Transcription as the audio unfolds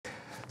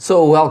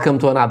So welcome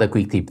to another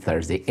Quick Tip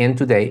Thursday, and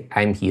today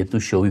I'm here to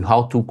show you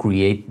how to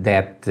create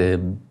that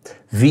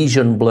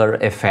vision blur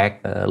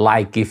effect,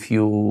 like if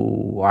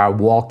you are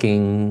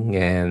walking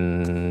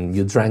and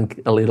you drank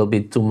a little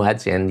bit too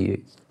much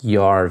and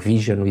your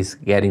vision is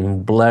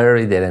getting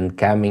blurry and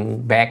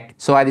coming back.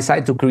 So I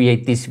decided to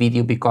create this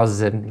video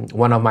because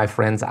one of my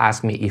friends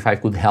asked me if I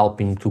could help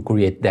him to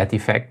create that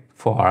effect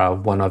for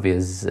one of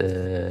his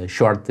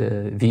short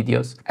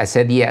videos. I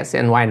said yes,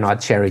 and why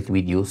not share it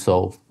with you?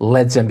 So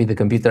let's jump in the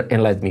computer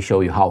and let me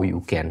show you how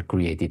you can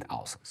create it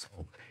also. So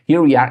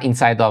here we are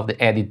inside of the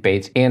edit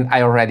page, and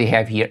I already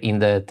have here in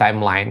the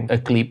timeline a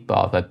clip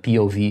of a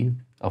POV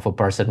of a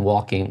person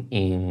walking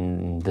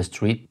in the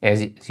street.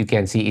 As you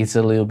can see, it's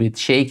a little bit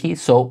shaky,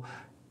 so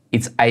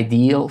it's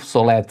ideal.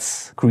 So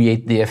let's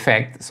create the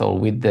effect. So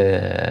with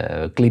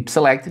the clip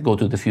select, go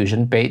to the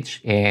Fusion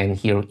page, and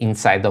here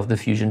inside of the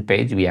Fusion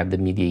page, we have the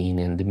media in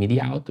and the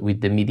media out. With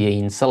the media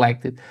in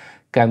selected,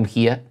 come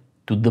here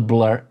to the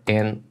blur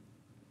and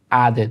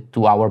add it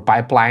to our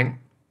pipeline.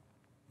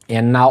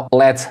 And now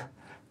let's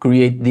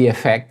create the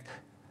effect.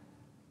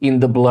 In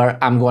the blur,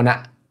 I'm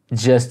gonna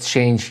just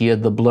change here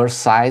the blur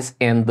size,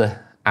 and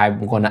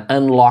I'm gonna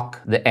unlock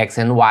the X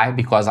and Y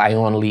because I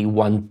only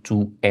want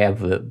to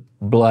have a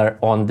blur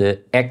on the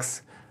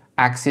X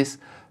axis.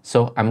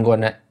 So I'm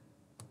gonna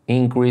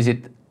increase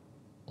it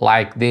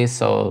like this,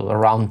 so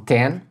around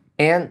 10.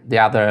 And the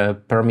other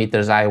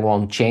parameters I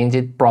won't change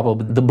it.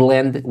 Probably the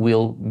blend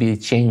will be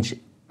changed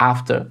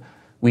after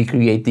we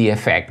create the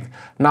effect.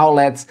 Now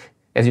let's,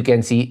 as you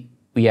can see,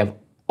 we have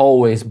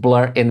always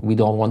blur and we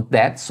don't want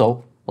that.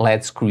 So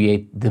let's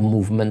create the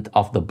movement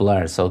of the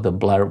blur. So the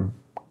blur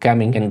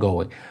coming and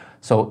going.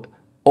 So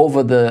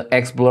over the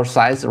X blur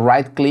size,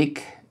 right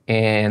click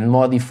and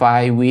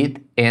modify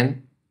width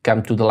and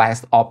come to the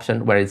last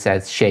option where it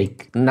says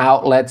shake.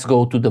 Now let's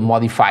go to the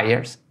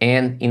modifiers,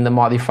 and in the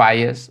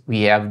modifiers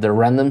we have the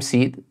random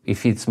seed.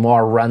 If it's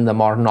more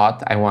random or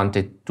not, I want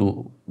it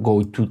to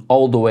go to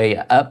all the way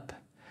up.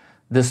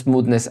 The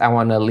smoothness, I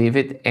want to leave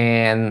it,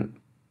 and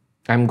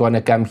I'm going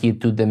to come here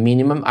to the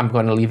minimum. I'm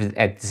going to leave it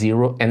at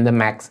 0, and the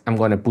max I'm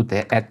going to put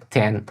it at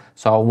 10.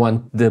 So I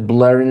want the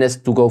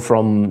blurriness to go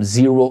from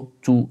 0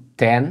 to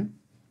 10.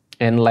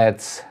 And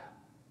let's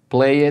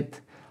play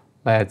it.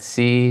 Let's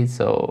see.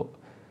 So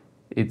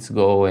it's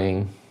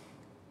going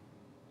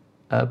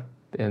up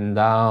and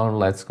down.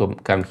 Let's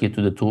come here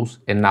to the tools.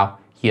 And now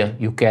here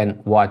you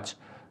can watch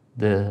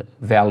the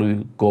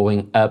value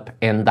going up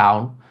and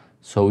down.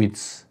 So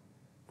it's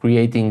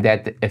creating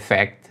that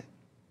effect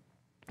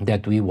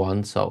that we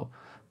want. So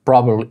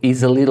probably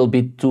is a little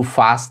bit too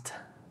fast.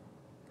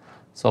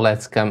 So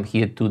let's come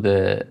here to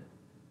the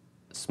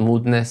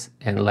smoothness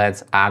and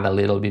let's add a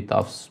little bit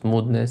of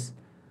smoothness.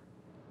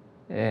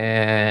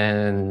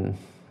 And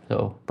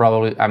so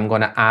probably I'm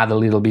gonna add a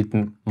little bit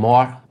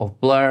more of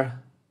blur.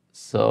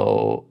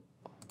 So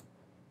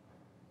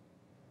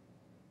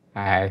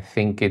I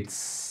think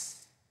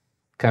it's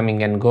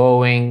coming and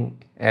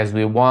going as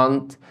we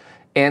want.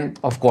 And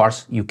of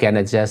course you can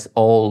adjust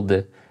all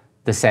the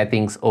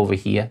settings over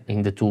here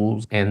in the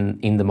tools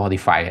and in the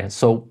modifier.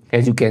 So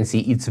as you can see,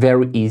 it's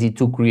very easy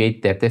to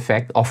create that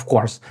effect. Of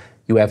course,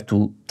 you have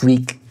to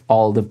tweak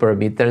all the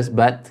parameters,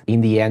 but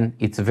in the end,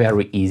 it's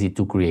very easy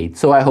to create.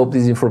 So I hope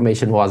this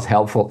information was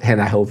helpful,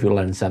 and I hope you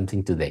learned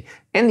something today.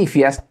 And if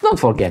yes, don't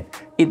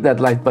forget, hit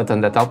that like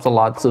button, that helps a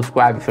lot.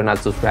 Subscribe if you're not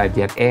subscribed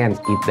yet, and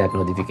hit that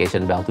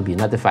notification bell to be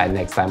notified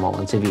next time I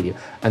launch a video.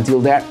 Until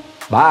there,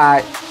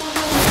 bye!